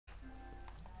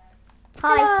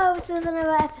Hi. Hello, this is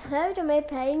another episode and we're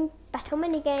playing Battle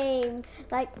Minigame,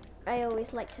 like I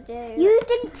always like to do. You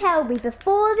didn't tell me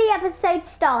before the episode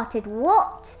started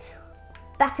what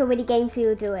battle mini games we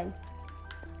were doing.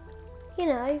 You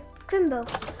know, Crimble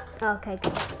Okay,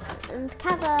 good. and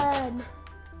Cavern.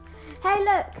 Hey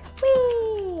look!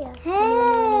 Whee!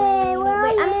 Hey, where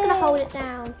Wait, are I'm just gonna you? hold it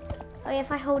down. Oh yeah,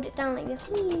 if I hold it down like this.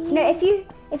 Whee. No,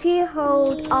 if you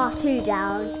hold R2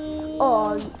 down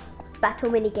on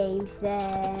battle mini games,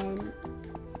 then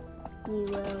you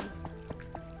will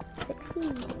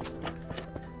succeed.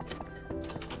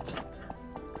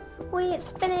 Whee, it's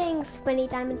spinning! Spinny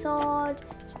diamond sword,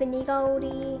 spinny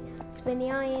goldie,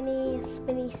 spinny irony,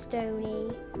 spinny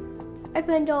stony.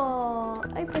 Open door,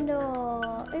 open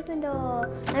door, open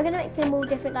door. I'm gonna make them all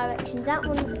different directions. That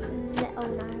one's, oh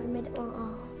no, middle.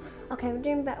 Oh. Okay, we're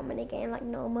doing battle mini game like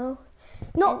normal.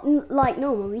 Not like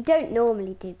normal. We don't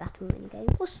normally do battle mini games.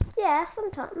 Well, yeah,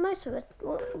 sometimes, most of it,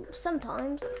 well,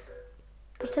 sometimes.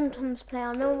 We sometimes play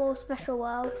our normal special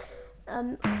world.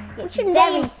 We should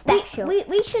very name, special.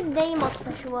 We should name our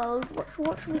special world.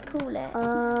 What should we call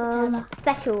it?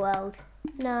 Special world.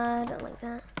 No, I don't like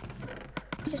that.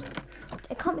 Just,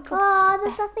 it can't be called Oh,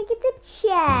 there's nothing in the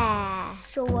chair.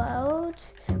 Special World.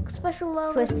 Special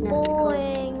World is Swiftness,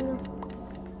 boring.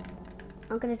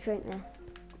 I'm gonna drink this.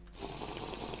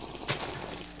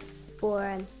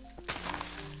 Boring.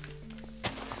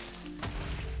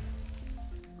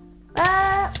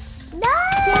 No!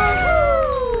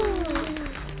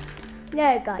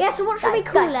 No, guys. Yeah, so what should we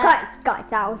Guys, call it? Guys,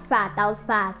 that was bad. That was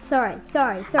bad. Sorry.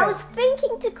 I was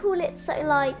thinking to call it something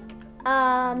like,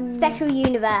 Special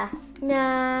universe.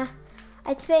 Nah,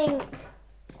 I think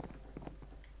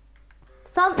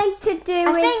Something to do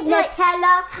I with think, like-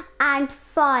 Nutella and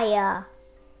fire.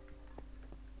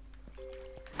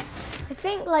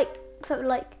 like something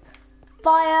like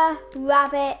Fire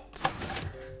Rabbit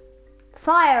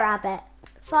Fire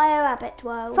Rabbit.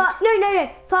 World. No.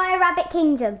 Fire Rabbit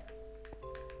Kingdom.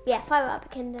 Yeah, Fire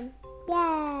Rabbit Kingdom.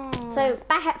 Yeah. So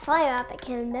back at Fire Rabbit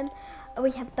Kingdom,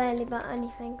 we have barely about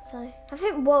anything. So I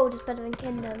think World is better than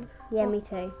Kingdom. Yeah, me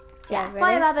too. Yeah, really?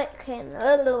 Fire Rabbit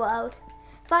World.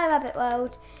 Fire Rabbit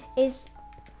World is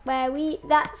where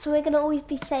that's we're gonna always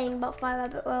be saying about Fire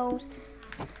Rabbit World.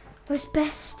 Was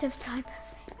best of type of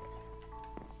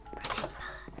things.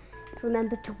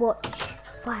 Remember to watch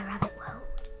Fire Rabbit World.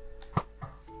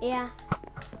 Yeah.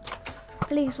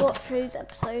 Please watch those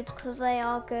episodes because they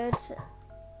are good.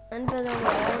 And for the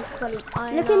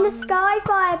world, Look in the sky,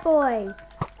 Fire Boy.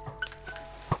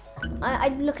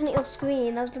 I'm looking at your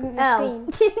screen. I was looking at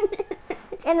your screen.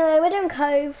 Anyway, we're doing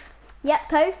Cove. Yep,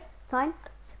 Cove. Fine.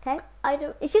 It's okay.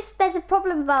 It's just there's a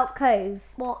problem about Cove.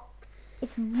 What?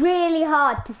 It's really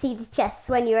hard to see the chests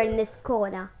when you're in this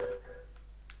corner.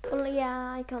 Well,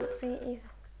 yeah, I can't see it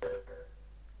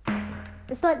either.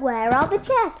 It's like, where are the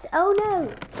chests? Oh no.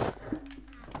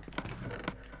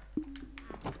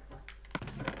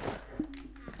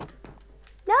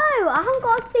 No, I haven't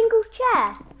got a single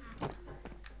chest.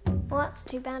 Well, that's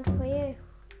too bad for you.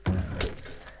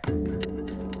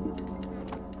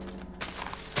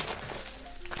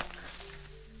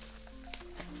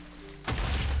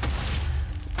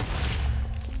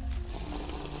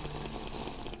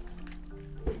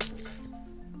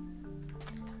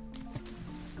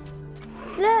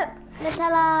 Look,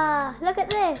 Nutella, look at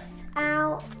this.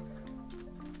 Ow.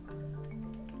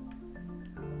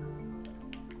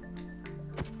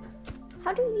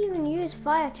 How do you even use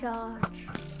fire charge?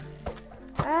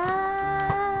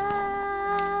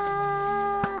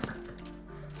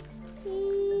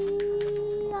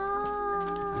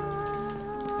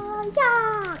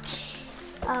 Yeah.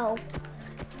 Oh,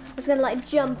 I was gonna like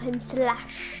jump and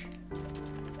slash.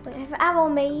 Wait, have arrow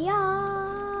me.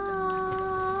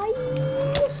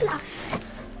 Slash.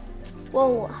 Whoa,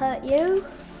 what hurt you?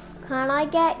 Can I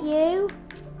get you?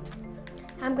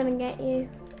 I'm gonna get you.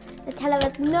 Nutella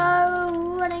was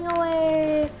no running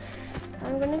away.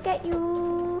 I'm gonna get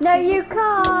you. No, you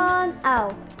can't.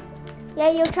 Oh. Yeah,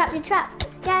 you're trapped. Yeah,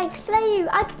 I can slay you.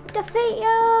 I can defeat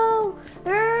you.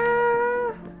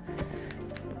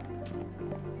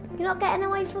 You're not getting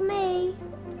away from me.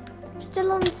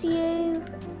 Still on to you.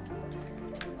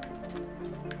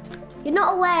 You're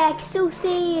not away. I can still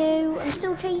see you. I'm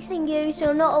still chasing you, so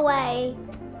you're not away.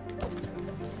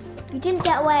 You didn't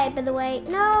get away, by the way.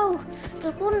 No,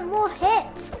 just one more hit.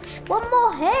 One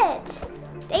more hit.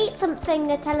 Eat something,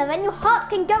 Nutella, then your heart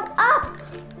can go up.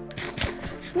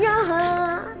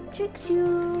 Yeah, tricked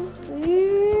you.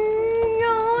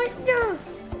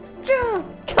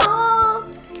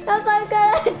 That's so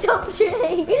good.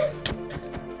 Dodging.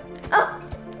 Oh,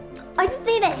 I just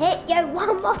need to hit you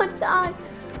one more time.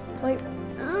 Wait.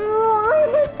 Oh, I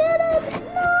almost did it!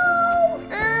 No!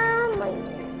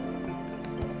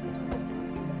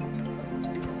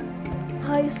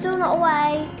 Oh, you're still not away.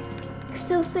 I can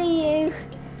still see you.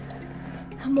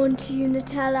 I'm on to you,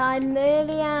 Nutella. I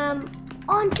really am.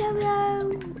 On to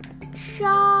you.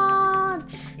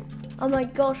 Charge. Oh my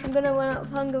gosh, I'm gonna run out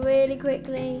of hunger really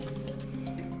quickly.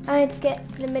 I need to get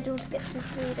to the middle to get some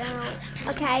food out.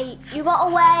 Okay, you got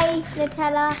away,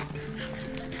 Nutella.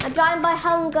 I'm dying by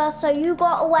hunger, so you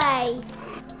got away.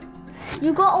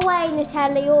 You got away,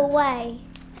 Nutella, you're away.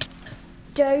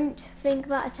 Don't think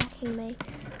about attacking me.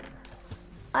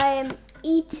 I am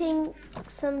eating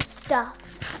some stuff.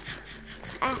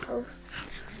 Apples.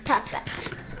 Perfect.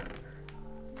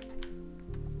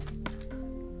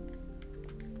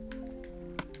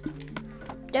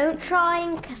 Don't try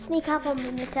and sneak up on me,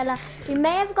 Nutella. You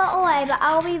may have got away, but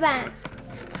I'll be back.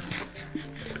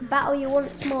 Battle you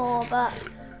once more, but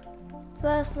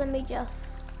first let me just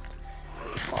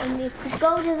put on these, because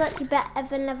gold is actually better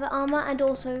than leather armor, and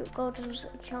also gold is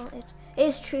enchanted. It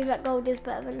is true that gold is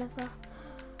better than leather.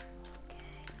 Okay,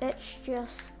 let's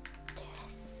just do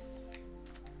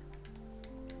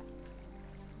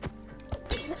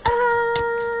this.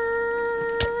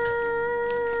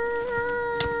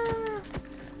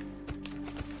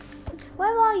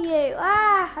 Where are you?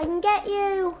 Ah, I can get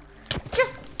you.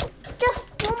 Just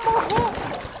one more hit.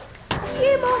 A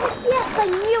few more hits. Yes, I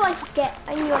knew I could get.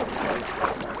 I knew I could get.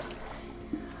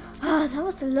 Ah, that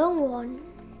was a long one.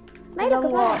 Made a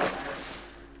good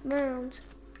round.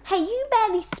 Hey, you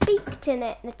barely speaked in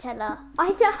it, Nutella. I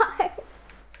know.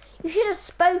 You should have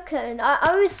spoken.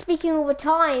 I was speaking all the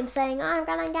time, saying, I'm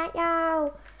gonna get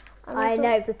you. I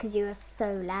know, because you were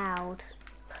so loud.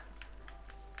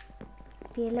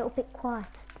 Be a little bit quiet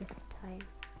this time.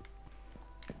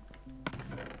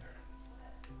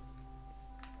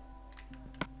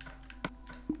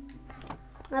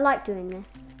 I like doing this.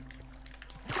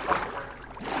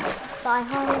 But I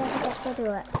hardly ever get to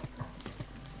do it.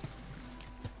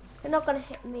 You're not gonna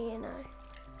hit me, you know.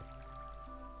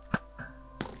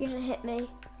 You didn't hit me.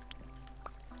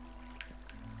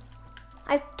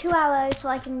 I have 2 arrows so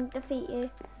I can defeat you.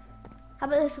 How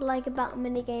about this like a battle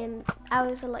mini game?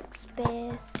 Arrows are like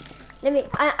spears.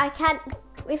 I can't,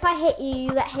 if I hit you,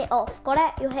 you get hit off. Got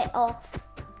it? You're hit off.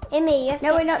 Hit me, you have to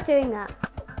No, we're not doing that.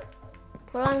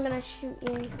 Well, I'm gonna shoot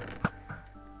you.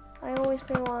 I always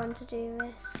been wanting to do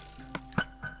this.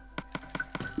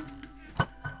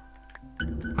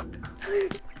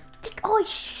 Oh,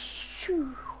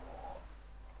 shoot.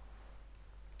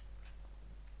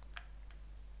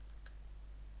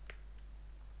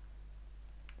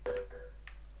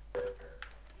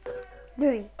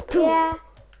 3, 2, Yeah.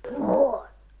 1.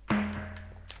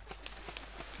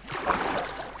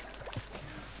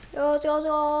 Yours.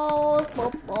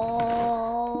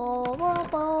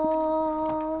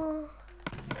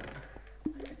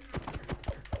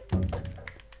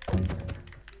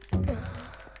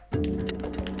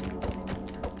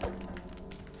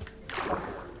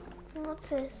 What's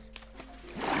this?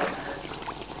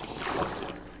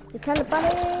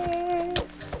 Nutellabunny!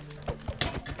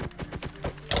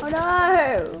 Oh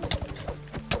no!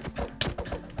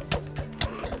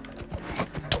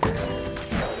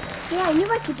 Yeah, I knew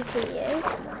I could defeat you.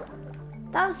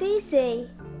 That was easy.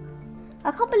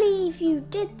 I can't believe you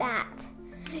did that.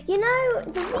 You know,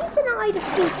 the reason I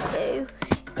defeat you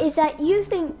is that you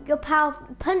think your power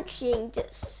punching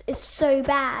just is so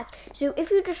bad. So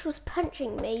if you just was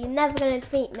punching me, you're never going to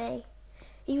defeat me.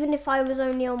 Even if I was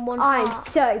only on one I'm heart.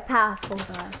 so powerful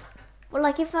though. Well,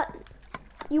 like if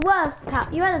you had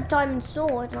a diamond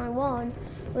sword and I won.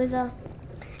 It was a...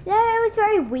 No, it was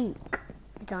very weak.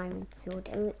 The diamond sword.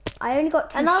 I only got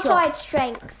 2 And also I had shots.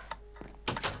 strength.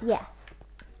 Yes.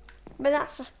 But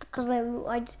that's just because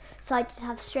I decided to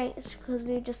have strength, because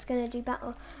we were just going to do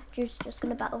battle. You were just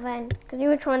going to battle then. Because you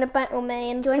were trying to battle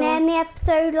me. And Do you want to end the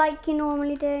episode like you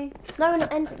normally do? No, we're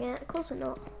not ending it. Of course we're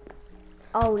not.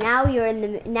 Oh, now you're in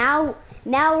the... Now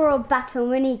we're on battle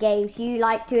mini games. You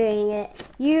like doing it.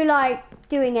 You like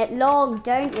doing it long,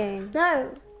 don't you?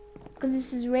 No. Because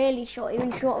this is really short.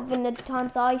 Even shorter than the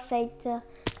times I say to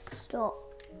stop.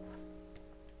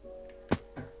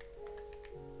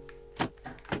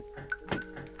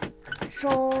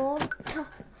 Short.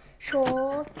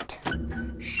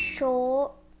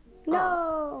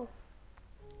 No.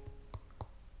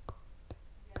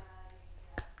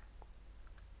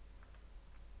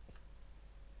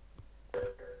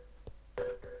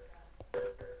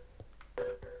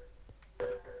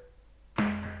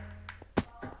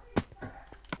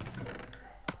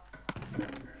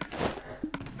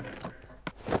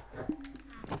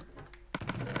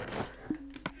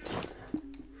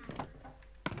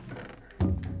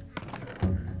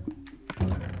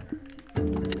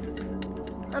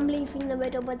 leaving the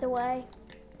middle, by the way.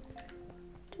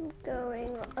 I'm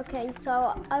going. Okay,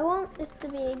 so I want this to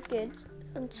be good,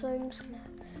 and so I'm just gonna.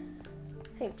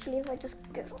 Hopefully, if I just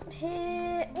go on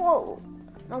here. Whoa!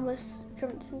 Almost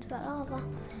jumped into that lava.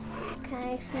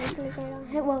 Okay, so I'm gonna go down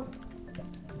here. Whoa!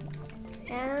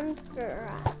 And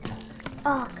grab.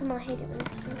 Oh, come on! I hate it when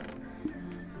this happens.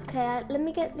 Okay, let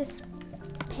me get this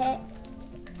pit.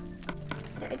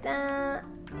 Like that.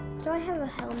 Do I have a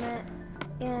helmet?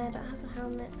 Yeah, I don't have a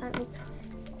helmet. So that means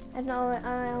I don't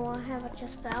know. I have a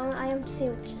chest plate. I am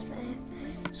seeing a chest plate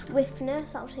here.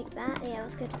 Swiftness. I'll take that. Yeah,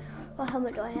 that's good. What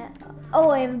helmet do I have? Oh,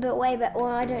 I have a bit way better.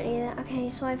 Well, I don't need that. Okay,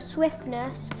 so I have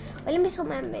swiftness. Well, let me sort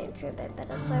my inventory a bit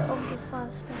better. So obviously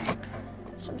 5 speed.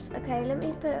 Okay, let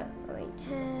me put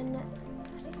 10.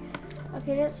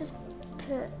 Okay, let's just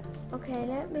put. Okay,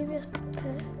 let me just put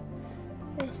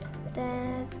this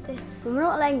there. This. I'm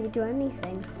not letting you do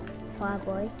anything,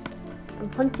 Fireboy.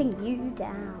 I'm hunting you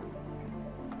down.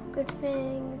 Good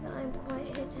thing that I'm quite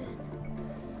hidden.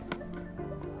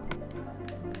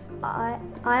 I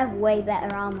have way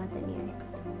better armor than you.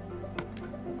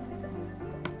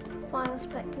 Fire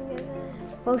spec can go there.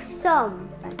 Well, some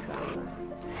better armor.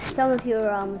 Some of your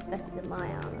armor's better than my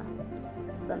armor,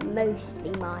 but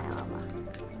mostly my armor.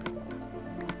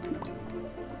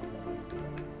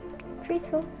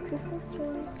 Truthful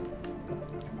story.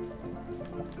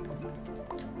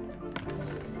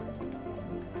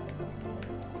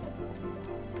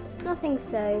 Nothing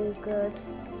so good.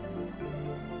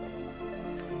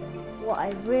 What I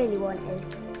really want is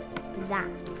that.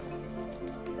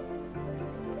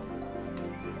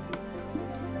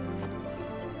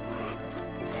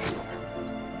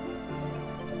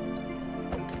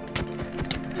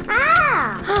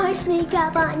 Ah! I sneak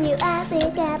up on you, I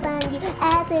sneak up on you,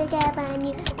 I sneak up on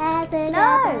you, I sneak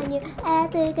up on you, I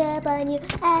sneak up on you,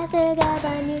 I sneak up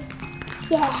on you.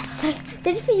 Yes!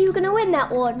 Did you think you were going to win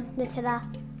that one, Nutella?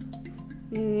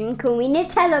 Call me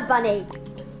Nutellabunny.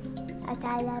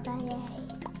 Nutella bunny.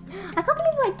 I can't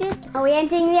believe I did. Are we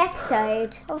ending the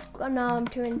episode? Oh no, I'm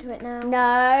too into it now.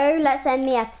 No, let's end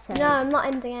the episode. No, I'm not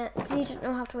ending it. You don't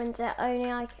know how to end it. Only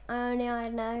I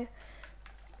know.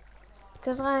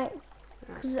 Because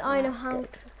I know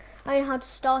how to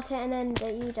start it and end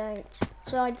it. You don't.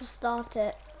 So I just start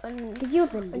it because you're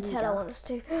the leader. until I want us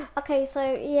to. Okay, so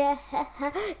yeah.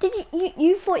 Did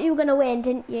you thought you were gonna win,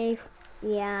 didn't you?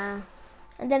 Yeah.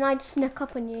 And then I snuck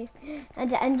up on you,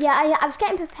 and yeah, I was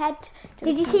getting prepared.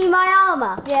 Did you see my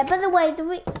armor? Yeah. By the way,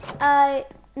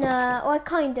 no, I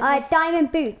kind of. I had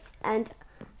diamond boots and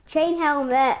chain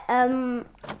helmet. And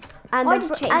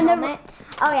helmet.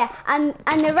 Oh yeah, and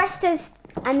the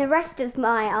rest of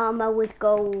my armor was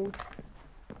gold.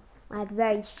 I had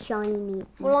very shiny.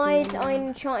 Well, I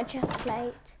enchanted chest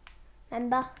plate.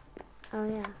 Remember? Oh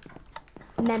yeah.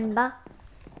 Member.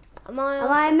 Am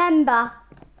I a member?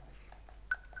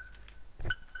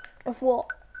 Of what?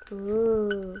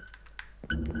 Ooh.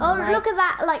 Oh, look at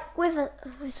that! Like wither.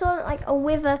 I saw like a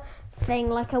wither thing,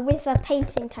 like a wither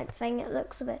painting type thing. It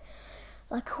looks a bit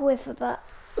like a wither, but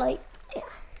like yeah.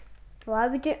 Why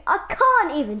would you? I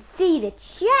can't even see the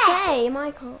chest. Same,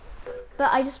 I can't.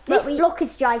 But I just. This block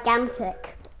is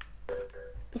gigantic.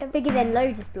 It's bigger than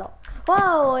loads of blocks.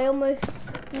 Whoa! I almost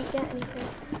didn't get anything.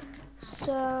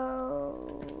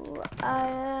 So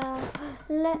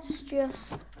let's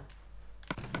just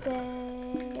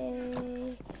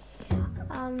say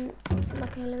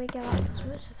okay, let me go up.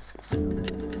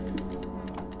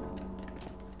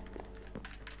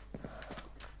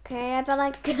 Okay, I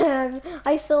better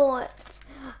I saw it.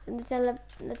 Nutella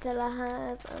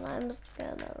has, and I'm just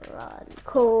gonna run.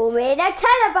 Call me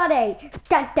Nutellabunny.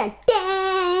 Dun dun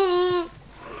dun.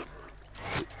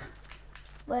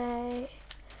 Wait.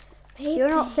 Maybe. You're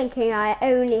not thinking I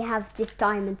only have this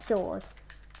diamond sword.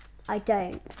 I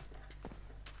don't.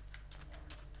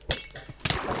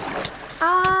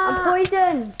 I'm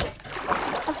poisoned.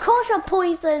 Of course you're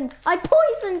poisoned. I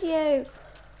poisoned you.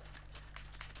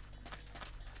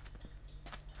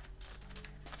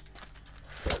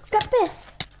 Get this.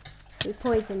 You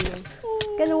poisoned me.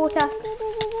 Get in the water. Get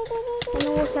in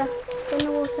the water. Get in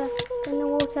the water. Get in the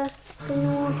water. Get in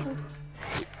the water.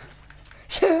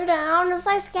 Shoot down. I'm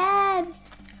so scared.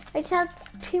 I just have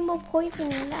 2 more poison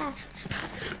left.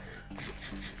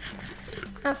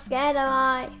 I'm scared, am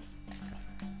I?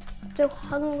 So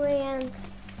hungry and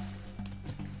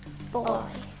boy. Oh.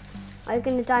 Are you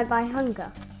going to die by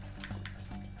hunger?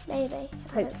 Maybe.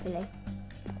 Hopefully.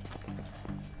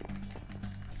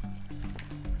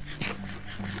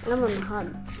 I'm on the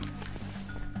hunt.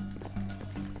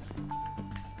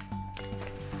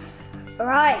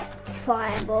 Right,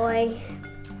 Fireboy.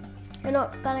 You're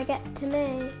not gonna get to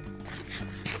me.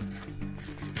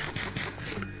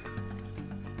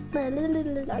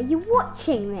 Are you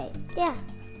watching me? Yeah.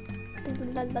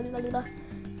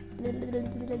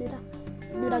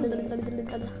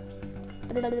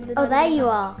 Oh, there you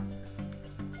are.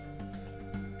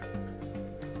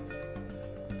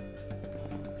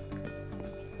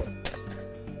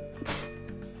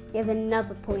 You have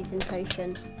another poison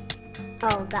potion.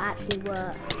 Oh, that actually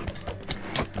worked.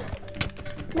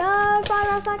 No,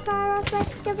 fire, fire, fire, fire.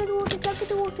 Jump in the water, jump in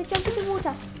the water, jump in the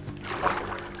water.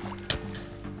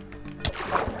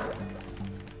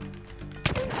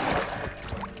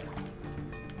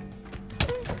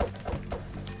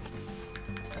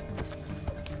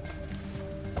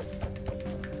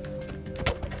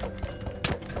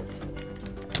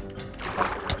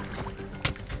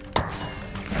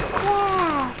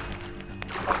 Yeah.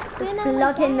 There's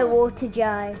blood in the water,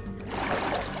 Joe.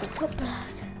 It's not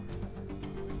blood.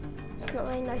 It's not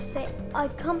very nice to say. I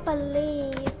can't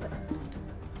believe.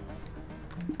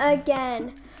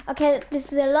 Again. Okay, this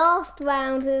is the last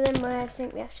round, and then I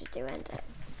think we have to end it.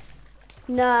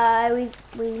 No,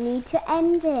 we need to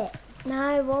end it.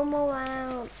 No, one more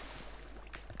round.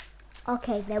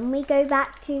 Okay, then we go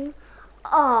back to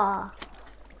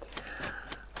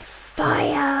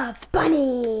Fire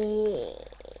Bunny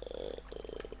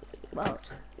world.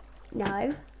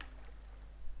 No.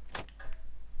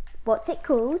 What's it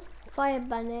called? Fire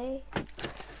Bunny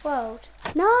world.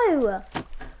 No.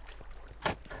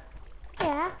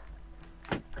 Yeah.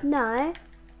 No.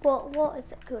 What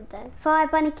is it called then? Fire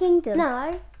Bunny Kingdom.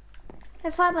 No.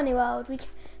 The Fire Bunny world.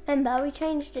 Remember we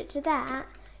changed it to that.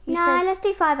 You no, said, let's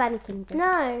do Fire Bunny Kingdom.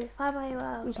 no, Fire Bunny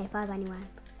world. Okay, Fire Bunny World.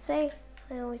 See,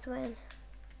 I always win.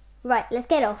 Right, let's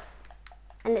get off.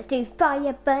 And let's do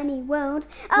Fire Bunny World.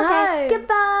 No. Okay,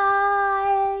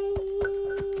 goodbye.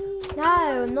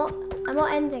 No, I'm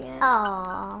not ending it.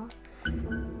 Aww.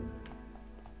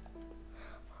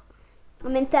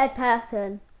 I'm in third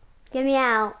person. Get me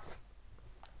out.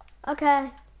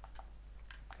 Okay.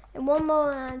 And one more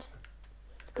round.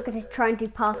 I'm going to try and do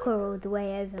parkour all the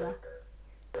way over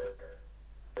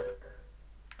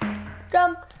there.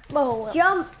 Jump. Oh.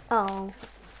 Jump. Oh.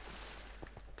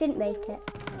 Didn't make it.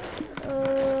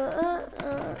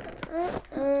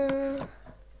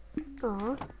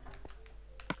 Aw.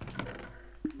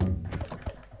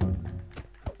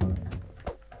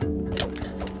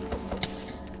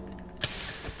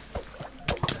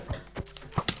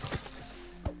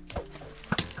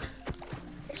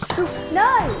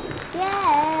 No!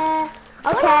 Yeah!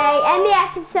 Okay, end the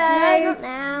episode. No, not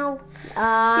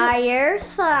now. You're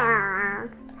sorry.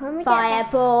 When we get Fire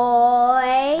back-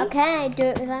 boy. Okay, do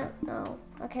it without. No.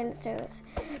 Okay, let's do it.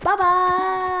 Bye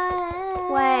bye.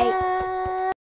 Wait.